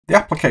the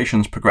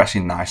application's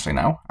progressing nicely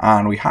now,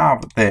 and we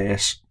have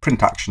this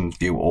print actions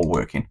view all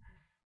working.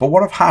 But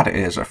what I've had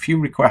is a few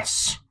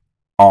requests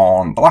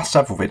on the last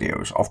several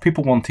videos of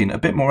people wanting a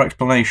bit more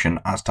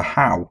explanation as to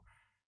how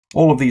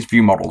all of these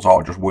view models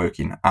are just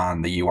working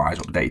and the UI is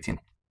updating.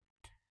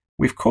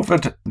 We've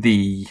covered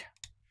the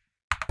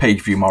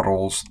page view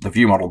models, the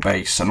view model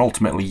base, and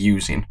ultimately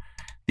using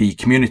the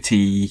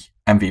community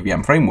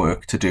MVVM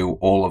framework to do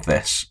all of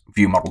this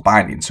view model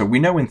binding. So we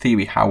know in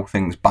theory how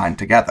things bind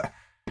together.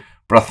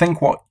 But I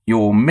think what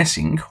you're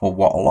missing, or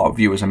what a lot of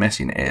viewers are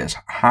missing, is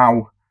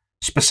how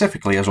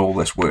specifically is all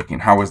this working?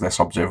 How is this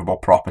observable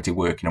property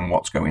working and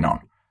what's going on?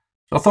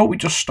 So I thought we'd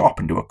just stop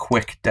and do a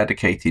quick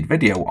dedicated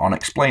video on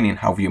explaining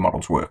how view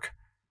models work.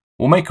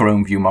 We'll make our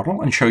own view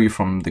model and show you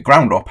from the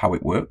ground up how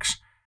it works,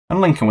 and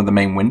link in with the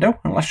main window,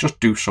 and let's just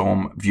do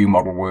some view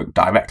model work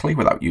directly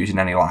without using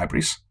any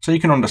libraries, so you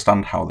can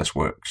understand how this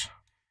works.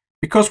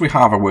 Because we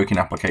have a working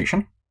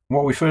application,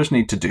 what we first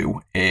need to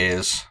do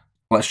is,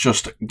 let's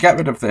just get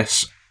rid of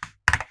this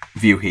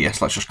view here,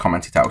 so let's just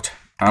comment it out.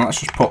 And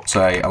let's just put,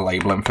 say, a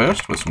label in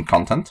first with some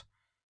content.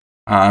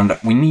 And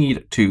we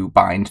need to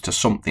bind to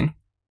something.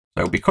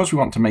 So because we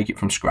want to make it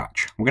from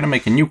scratch, we're going to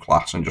make a new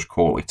class and just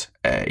call it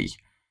a,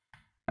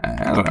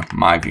 I don't know,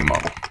 my view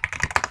model.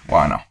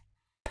 Why not?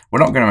 We're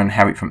not going to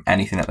inherit from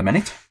anything at the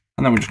minute.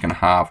 And then we're just going to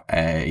have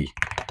a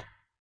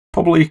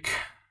public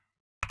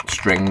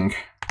string,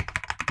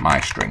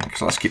 my string.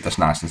 So let's keep this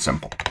nice and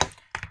simple.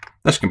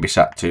 This can be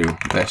set to,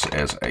 this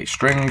is a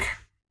string,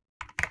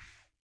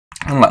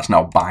 and let's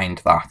now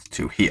bind that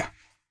to here.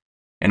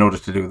 In order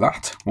to do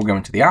that, we'll go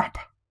into the app,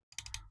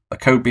 the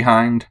code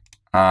behind,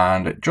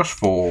 and just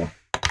for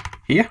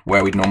here,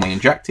 where we'd normally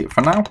inject it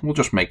for now, we'll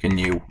just make a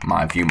new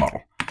my view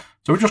model.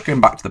 So we're just going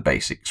back to the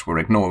basics. We're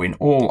ignoring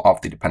all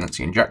of the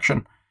dependency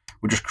injection.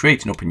 We're just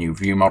creating up a new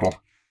view model.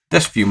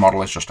 This view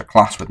model is just a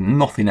class with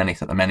nothing in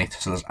it at the minute,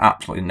 so there's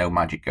absolutely no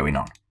magic going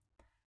on.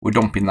 We're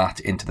dumping that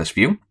into this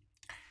view.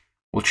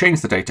 We'll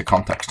change the data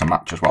context to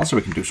match as well, so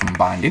we can do some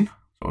binding. So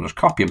we'll just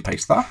copy and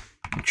paste that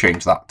and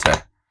change that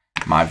to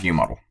my view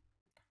model.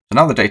 So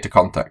now the data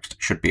context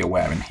should be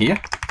aware in here.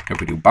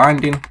 If we do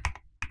binding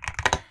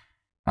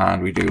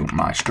and we do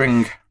my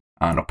string,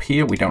 and up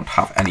here we don't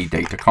have any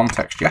data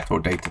context yet or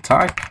data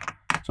type.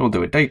 So we'll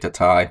do a data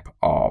type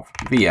of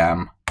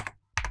VM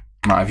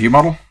my view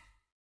model.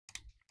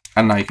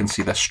 And now you can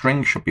see the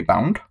string should be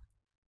bound.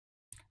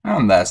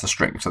 And there's the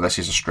string. So this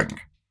is a string.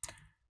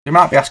 You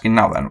might be asking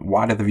now then,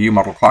 why do the view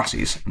model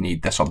classes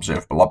need this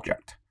observable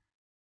object?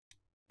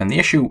 And the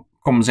issue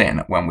comes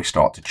in when we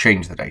start to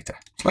change the data.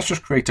 So let's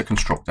just create a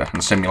constructor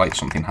and simulate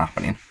something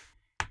happening.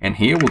 In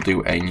here, we'll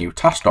do a new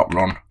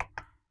task.run.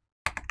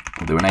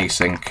 We'll do an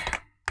async.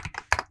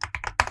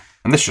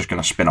 And this is just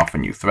going to spin off a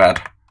new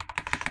thread.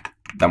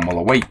 Then we'll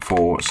await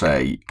for,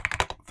 say,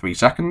 3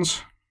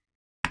 seconds.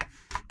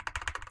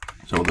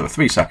 So we'll do a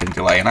 3-second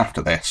delay. And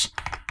after this,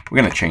 we're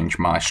going to change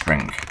my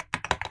string.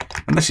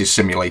 And this is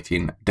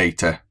simulating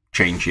data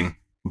changing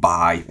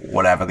by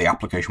whatever the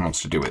application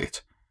wants to do with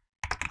it.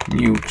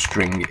 New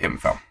string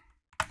info.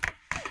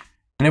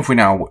 And if we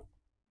now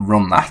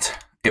run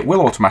that, it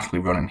will automatically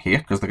run in here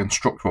because the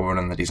constructor will run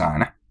in the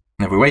designer.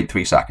 And if we wait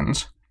 3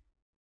 seconds,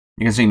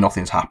 you can see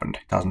nothing's happened.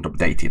 It hasn't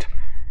updated.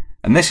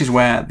 And this is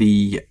where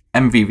the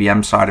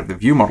MVVM side of the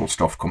view model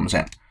stuff comes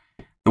in.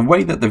 The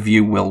way that the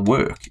view will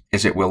work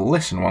is it will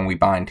listen when we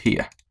bind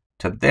here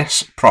to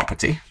this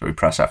property. So we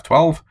press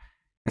F12.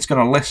 It's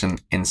going to listen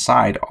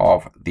inside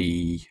of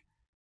the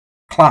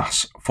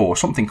class for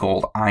something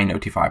called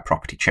iNotify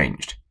property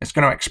changed. It's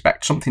going to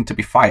expect something to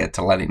be fired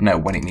to let it know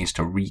when it needs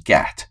to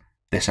re-get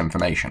this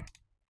information.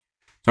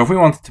 So if we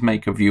wanted to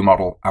make a view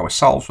model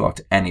ourselves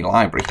without any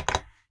library,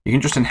 you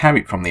can just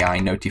inherit from the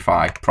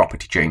iNotify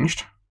property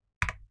changed.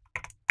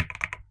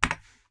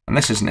 And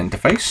this is an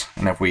interface.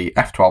 And if we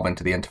F12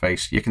 into the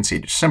interface, you can see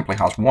it just simply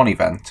has one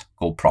event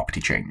called property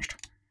changed.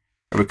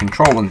 If we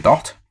control and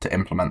dot to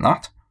implement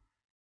that,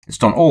 it's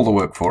done all the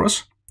work for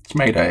us. It's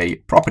made a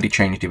property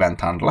changed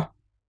event handler.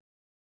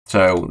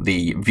 So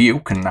the view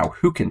can now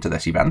hook into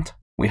this event.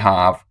 We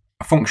have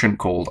a function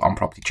called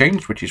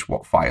onPropertyChanged, which is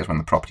what fires when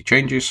the property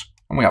changes.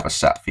 And we have a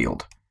set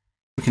field.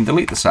 We can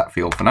delete the set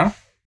field for now.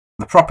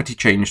 The property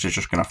changed is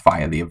just going to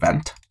fire the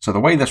event. So the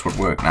way this would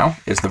work now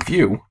is the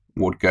view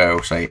would go,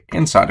 say,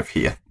 inside of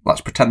here.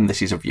 Let's pretend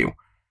this is a view.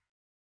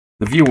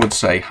 The view would,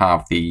 say,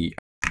 have the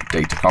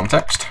data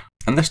context.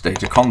 And this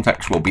data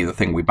context will be the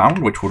thing we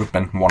bound, which would have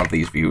been one of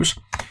these views.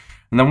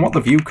 And then what the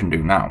view can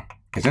do now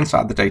is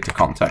inside the data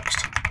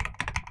context,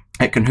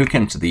 it can hook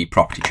into the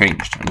property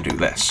changed and do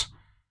this.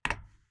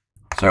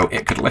 So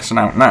it could listen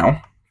out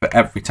now for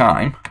every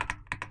time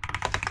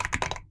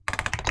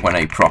when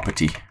a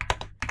property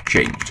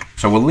changed.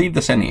 So we'll leave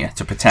this in here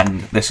to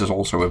pretend this is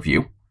also a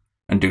view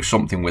and do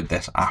something with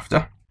this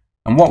after.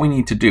 And what we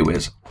need to do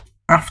is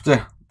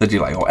after the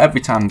delay, or every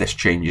time this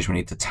changes, we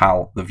need to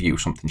tell the view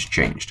something's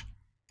changed.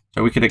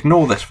 So we could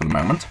ignore this for the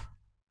moment,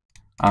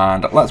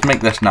 and let's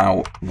make this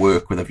now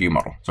work with a view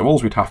model. So all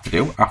we'd have to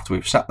do after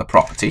we've set the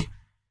property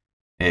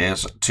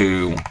is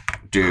to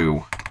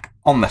do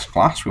on this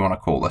class, we want to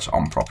call this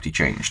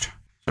onPropertyChanged.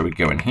 So we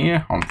go in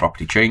here,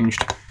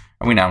 onPropertyChanged,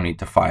 and we now need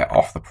to fire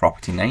off the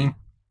property name.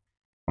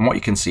 And what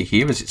you can see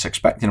here is it's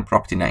expecting a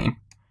property name,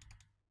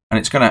 and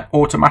it's going to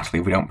automatically,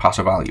 if we don't pass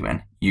a value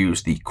in,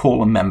 use the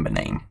caller member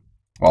name.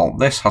 Well,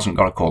 this hasn't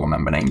got a caller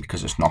member name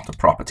because it's not a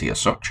property as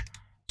such.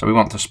 So we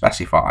want to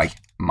specify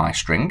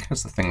myString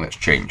as the thing that's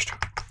changed.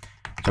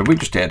 So we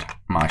just did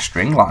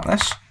myString like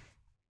this.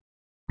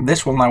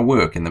 This will now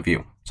work in the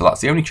view. So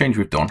that's the only change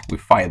we've done. We've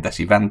fired this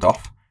event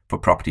off for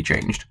property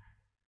changed.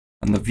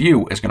 And the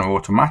view is going to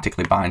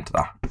automatically bind to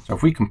that. So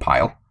if we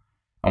compile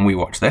and we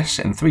watch this,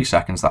 in 3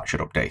 seconds that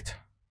should update.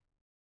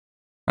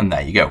 And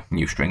there you go,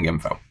 new string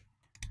info.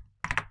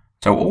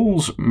 So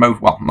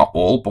well, not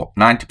all, but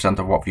 90%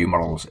 of what view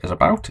models is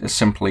about is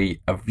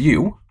simply a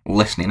view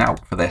listening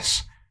out for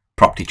this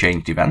property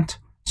changed event,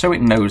 so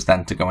it knows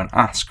then to go and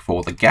ask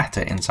for the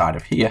getter inside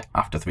of here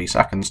after 3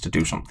 seconds to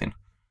do something.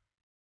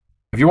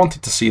 If you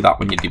wanted to see that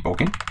when you're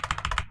debugging,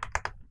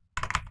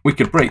 we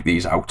could break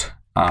these out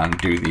and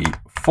do the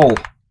full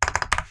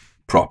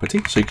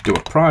property. So you could do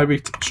a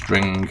private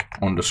string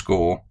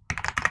underscore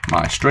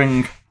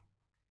myString.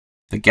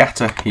 The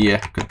getter here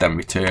could then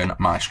return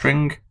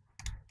myString,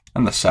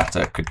 and the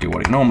setter could do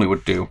what it normally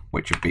would do,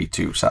 which would be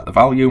to set the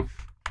value.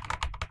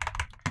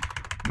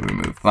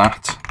 Remove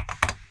that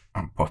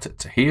and put it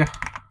to here.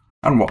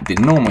 And what they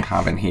normally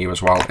have in here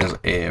as well is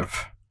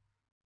if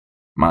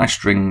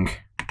myString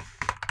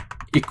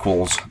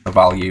equals the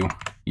value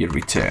you'd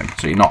return.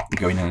 So you're not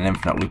going in an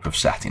infinite loop of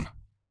setting.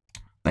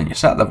 Then you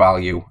set the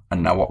value,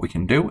 and now what we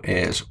can do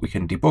is we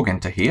can debug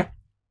into here.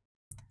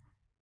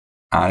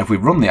 And if we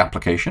run the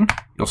application,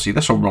 you'll see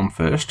this will run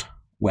first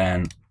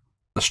when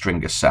the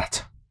string is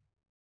set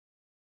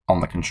on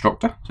the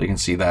constructor. So you can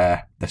see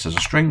there, this is a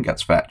string,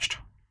 gets fetched.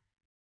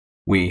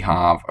 We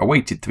have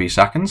awaited 3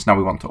 seconds. Now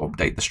we want to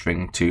update the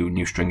string to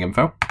new string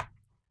info.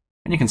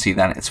 And you can see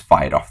then it's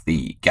fired off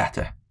the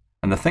getter.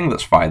 And the thing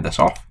that's fired this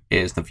off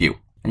is the view.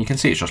 And you can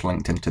see it's just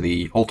linked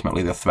into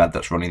ultimately the thread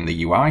that's running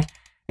the UI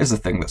is the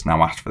thing that's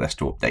now asked for this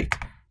to update.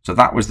 So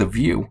that was the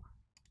view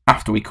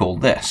after we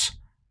called this,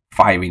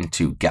 firing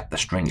to get the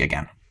string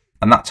again.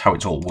 And that's how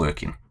it's all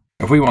working.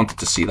 If we wanted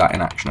to see that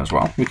in action as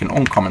well, we can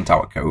uncomment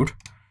our code.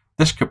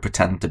 This could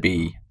pretend to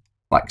be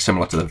like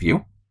similar to the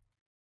view.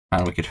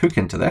 And we could hook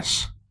into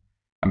this.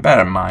 And bear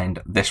in mind,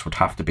 this would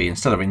have to be,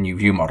 instead of a new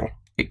view model,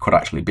 it could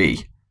actually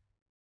be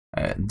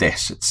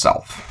this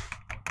itself.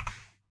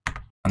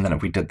 And then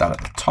if we did that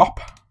at the top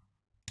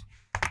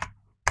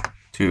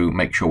to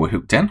make sure we're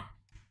hooked in,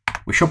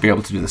 we should be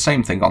able to do the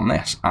same thing on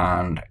this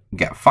and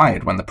get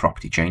fired when the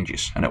property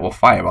changes. And it will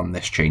fire on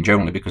this change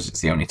only because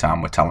it's the only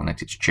time we're telling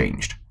it it's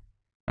changed.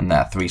 And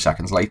there, 3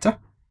 seconds later,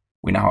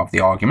 we now have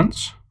the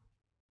arguments.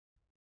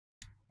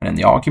 And in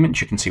the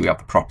arguments, you can see we have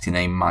the property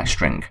name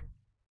myString.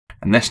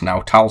 And this now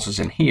tells us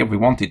in here, if we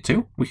wanted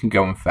to, we can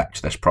go and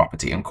fetch this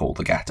property and call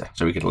the getter.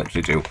 So we could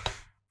literally do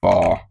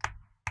for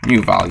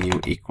new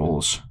value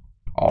equals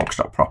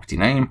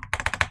args.propertyName,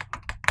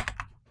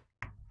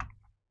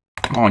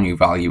 or new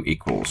value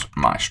equals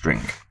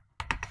myString.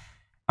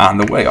 And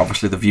the way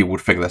obviously the view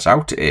would figure this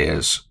out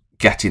is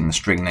getting the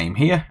string name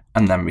here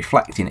and then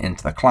reflecting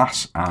into the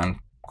class and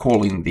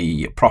calling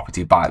the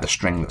property by the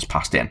string that's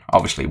passed in.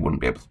 Obviously, it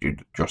wouldn't be able to do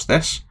just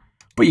this,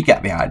 but you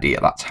get the idea.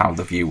 That's how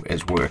the view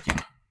is working.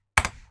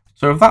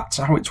 So if that's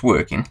how it's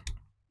working,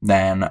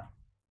 then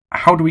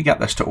how do we get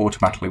this to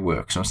automatically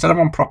work? So instead of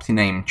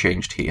onPropertyName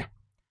changed here,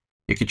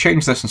 you could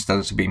change this instead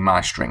of to be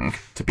myString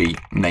to be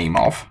name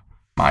of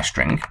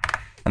myString.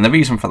 And the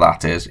reason for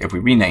that is if we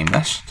rename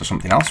this to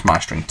something else,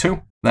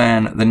 myString2,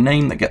 then the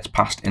name that gets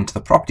passed into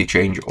the property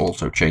change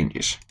also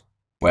changes.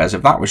 Whereas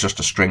if that was just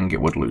a string,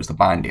 it would lose the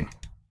binding.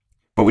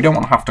 But we don't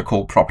want to have to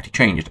call property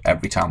changed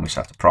every time we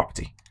set a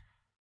property.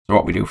 So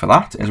what we do for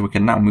that is we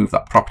can now move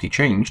that property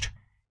changed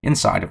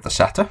inside of the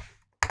setter.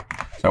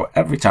 So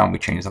every time we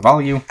change the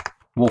value,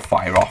 we'll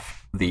fire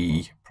off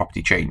the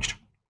property changed.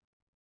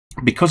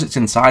 Because it's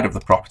inside of the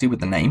property with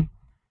the name,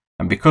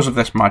 and because of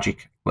this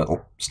magic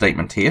little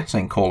statement here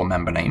saying call a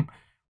member name,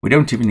 we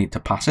don't even need to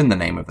pass in the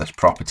name of this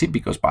property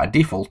because by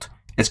default,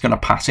 it's going to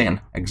pass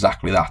in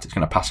exactly that. It's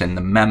going to pass in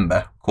the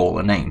member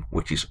caller name,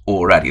 which is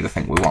already the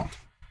thing we want.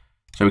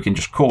 So we can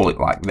just call it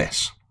like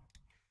this.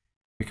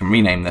 We can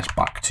rename this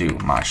back to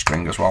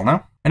myString as well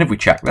now. And if we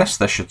check this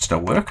should still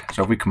work.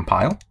 So if we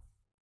compile,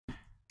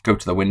 go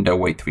to the window,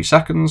 wait 3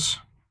 seconds,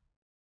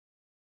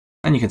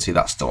 and you can see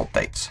that still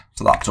updates.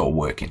 So that's all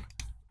working.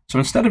 So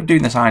instead of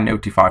doing this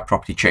iNotify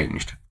property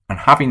changed and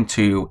having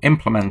to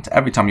implement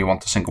every time you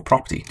want a single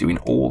property, doing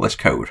all this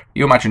code,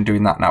 you imagine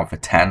doing that now for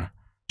 10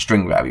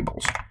 string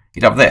variables.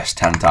 You'd have this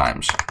 10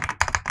 times.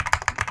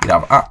 You'd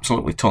have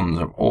absolutely tons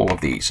of all of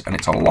these, and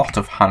it's a lot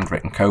of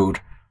handwritten code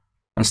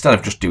instead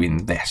of just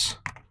doing this.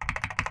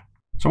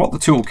 So what the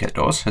toolkit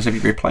does is if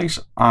you replace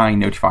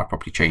iNotify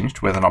property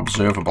changed with an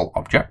observable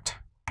object,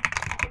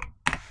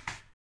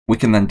 we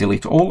can then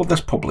delete all of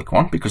this public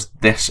one because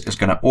this is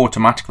going to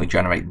automatically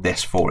generate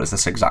this for us,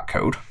 this exact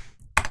code.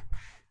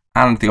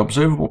 And the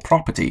observable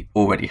property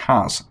already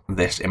has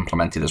this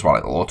implemented as well.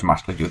 It'll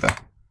automatically do the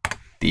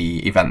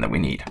the event that we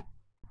need.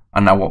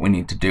 And now what we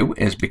need to do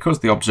is, because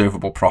the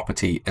observable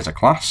property is a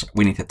class,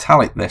 we need to tell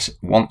it this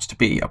wants to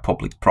be a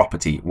public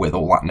property with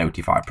all that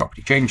notify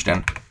property changed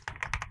in.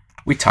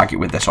 We tag it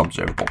with this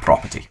observable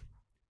property.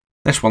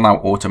 This will now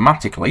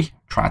automatically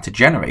try to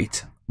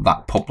generate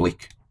that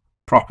public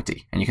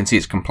property. And you can see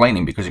it's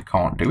complaining because it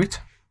can't do it.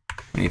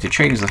 We need to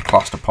change the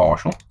class to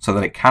partial so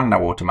that it can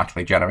now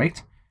automatically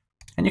generate.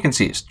 And you can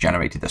see it's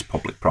generated this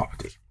public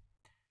property.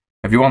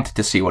 If you wanted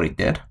to see what it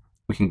did,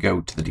 we can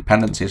go to the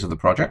dependencies of the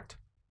project.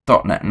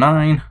 .NET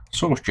 9,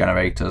 source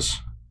generators.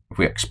 If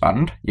we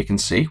expand, you can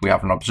see we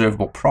have an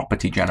observable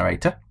property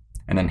generator.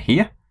 And then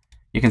here,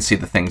 you can see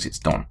the things it's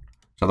done.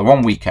 So the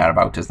one we care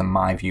about is the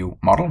MyView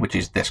model, which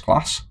is this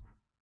class.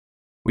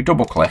 We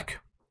double click.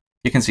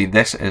 You can see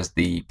this is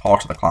the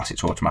part of the class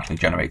it's automatically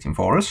generating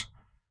for us.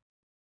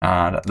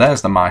 And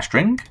there's the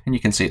myString, and you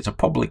can see it's a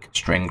public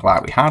string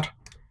like we had.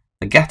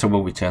 The getter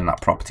will return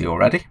that property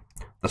already.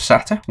 The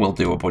setter will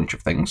do a bunch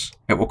of things.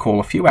 It will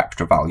call a few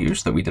extra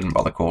values that we didn't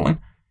bother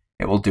calling.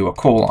 It will do a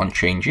call on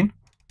changing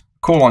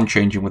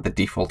with the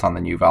default and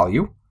the new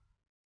value.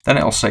 Then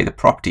it'll say the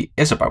property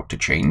is about to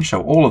change.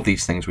 So all of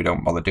these things we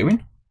don't bother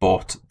doing,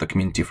 but the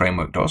community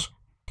framework does.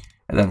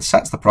 It then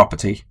sets the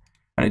property,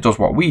 and it does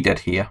what we did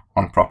here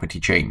on property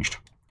changed.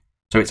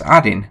 So it's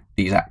adding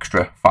these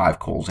extra 5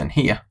 calls in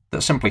here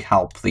that simply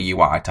help the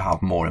UI to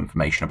have more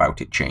information about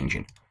it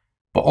changing.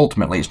 But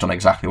ultimately it's done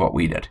exactly what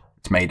we did.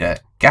 It's made a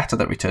getter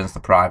that returns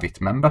the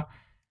private member.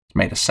 It's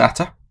made a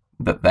setter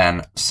that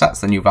then sets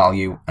the new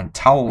value and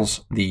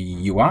tells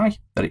the UI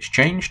that it's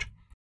changed.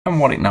 And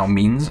what it now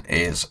means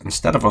is,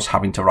 instead of us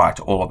having to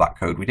write all of that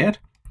code we did,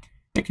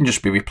 it can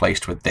just be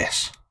replaced with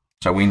this.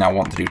 So we now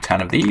want to do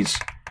 10 of these.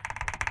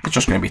 It's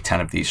just going to be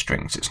 10 of these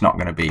strings. It's not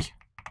going to be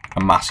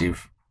a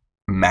massive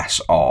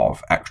mess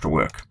of extra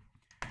work.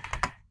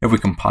 If we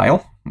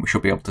compile, we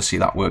should be able to see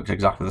that works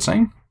exactly the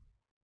same.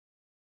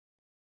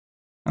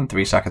 And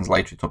 3 seconds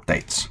later it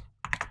updates.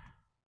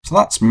 So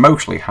that's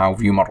mostly how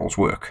view models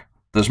work.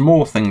 There's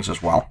more things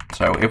as well.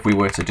 So if we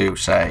were to do,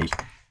 say,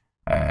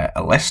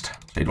 a list,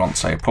 so you'd want to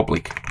say a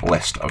public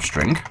list of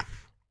string,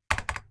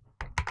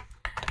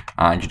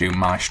 and you do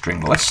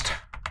myString list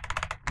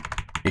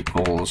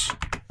equals,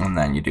 and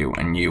then you do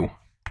a new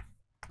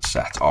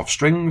set of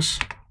strings.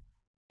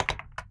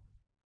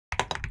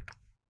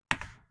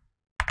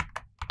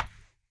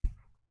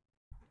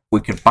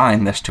 We could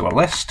bind this to a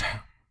list.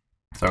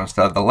 So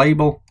instead of the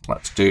label,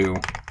 let's do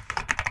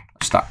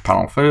a stack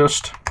panel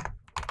first,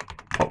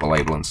 put the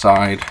label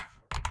inside,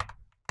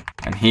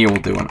 and here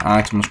we'll do an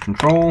items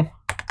control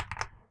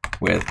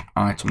with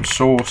item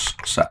source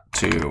set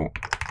to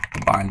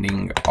the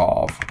binding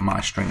of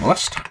myString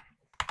list.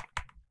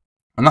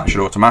 And that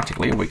should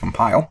automatically, if we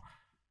compile,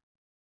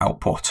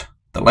 output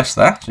the list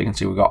there. So you can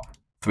see we've got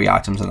 3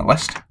 items in the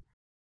list.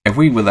 If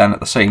we were then at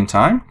the same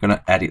time going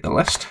to edit the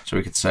list, so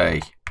we could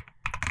say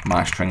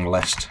myString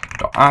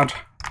list.add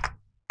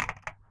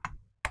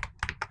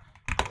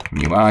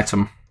new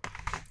item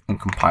and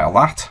compile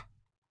that,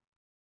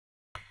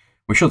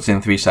 we should see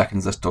in 3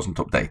 seconds this doesn't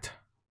update.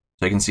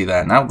 So you can see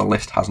there now the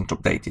list hasn't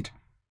updated.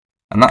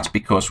 And that's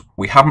because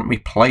we haven't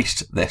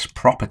replaced this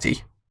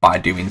property by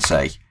doing,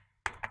 say,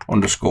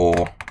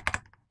 underscore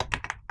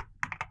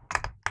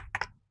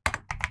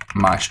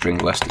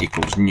myString list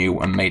equals new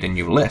and made a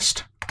new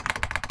list,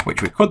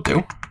 which we could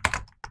do.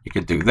 You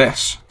could do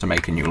this to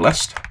make a new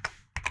list,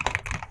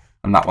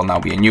 and that will now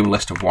be a new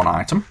list of 1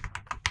 item.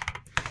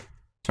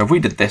 So if we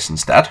did this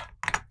instead,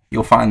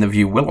 you'll find the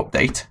view will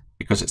update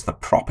because it's the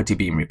property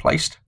being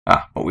replaced.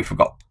 But we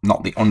forgot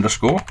not the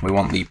underscore. We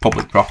want the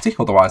public property,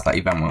 otherwise that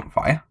event won't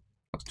fire.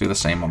 Let's do the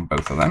same on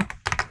both of them.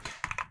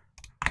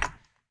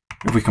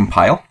 If we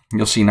compile,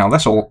 you'll see now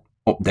this will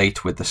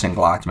update with the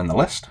single item in the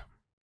list.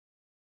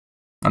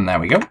 And there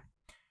we go.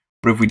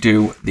 But if we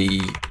do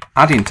the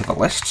adding to the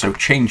list, so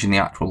changing the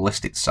actual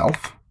list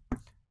itself,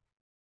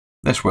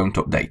 this won't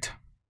update.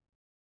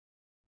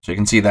 So you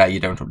can see there you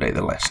don't update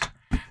the list.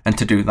 And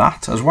to do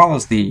that, as well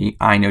as the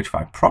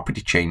iNotify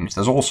property change,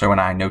 there's also an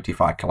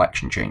iNotify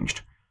collection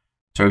changed.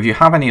 So if you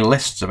have any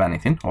lists of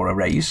anything, or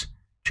arrays,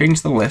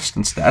 change the list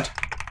instead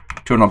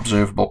to an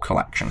observable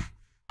collection.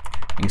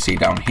 You can see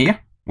down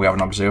here, we have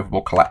an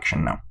observable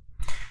collection now.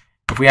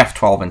 If we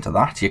F12 into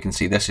that, you can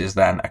see this is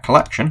then a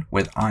collection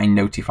with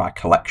iNotify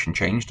collection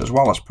changed as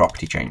well as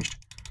property changed.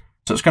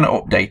 So it's going to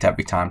update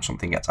every time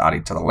something gets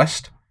added to the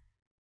list.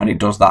 And it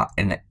does that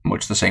in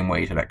much the same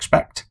way you'd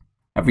expect.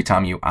 Every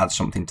time you add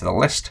something to the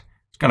list,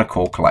 it's going to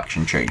call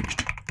collection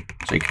changed.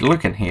 So you can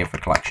look in here for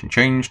collection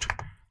changed,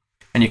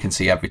 and you can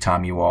see every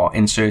time you are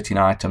inserting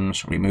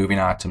items, removing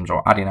items,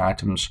 or adding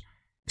items,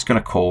 it's going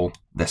to call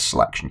this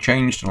selection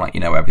changed and let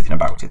you know everything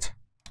about it.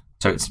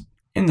 So it's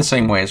in the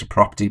same way as a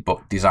property,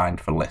 but designed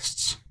for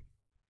lists.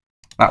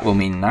 That will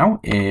mean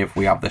now, if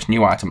we have this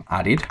new item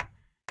added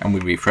and we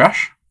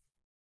refresh,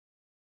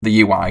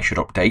 the UI should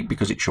update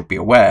because it should be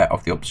aware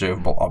of the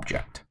observable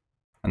object.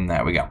 And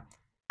there we go.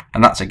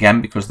 And that's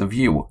again because the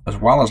view, as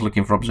well as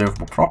looking for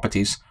observable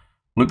properties,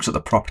 looks at the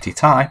property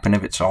type, and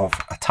if it's of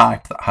a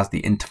type that has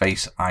the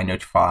interface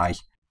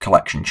iNotify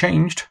collection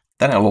changed,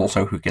 then it'll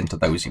also hook into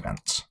those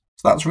events.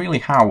 So that's really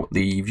how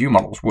the view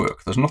models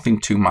work. There's nothing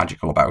too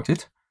magical about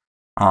it,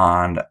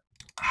 and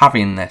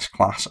having this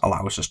class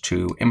allows us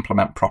to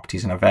implement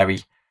properties in a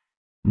very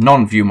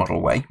non-view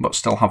model way, but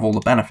still have all the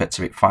benefits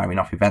of it firing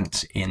off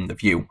events in the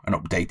view and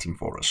updating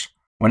for us.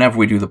 Whenever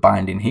we do the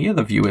binding here,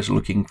 the view is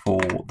looking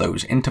for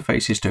those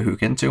interfaces to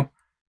hook into,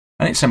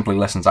 and it simply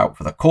listens out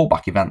for the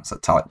callback events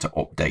that tell it to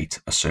update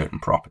a certain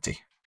property.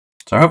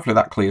 So hopefully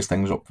that clears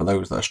things up for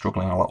those that are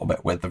struggling a little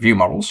bit with the view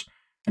models,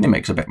 and it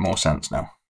makes a bit more sense now.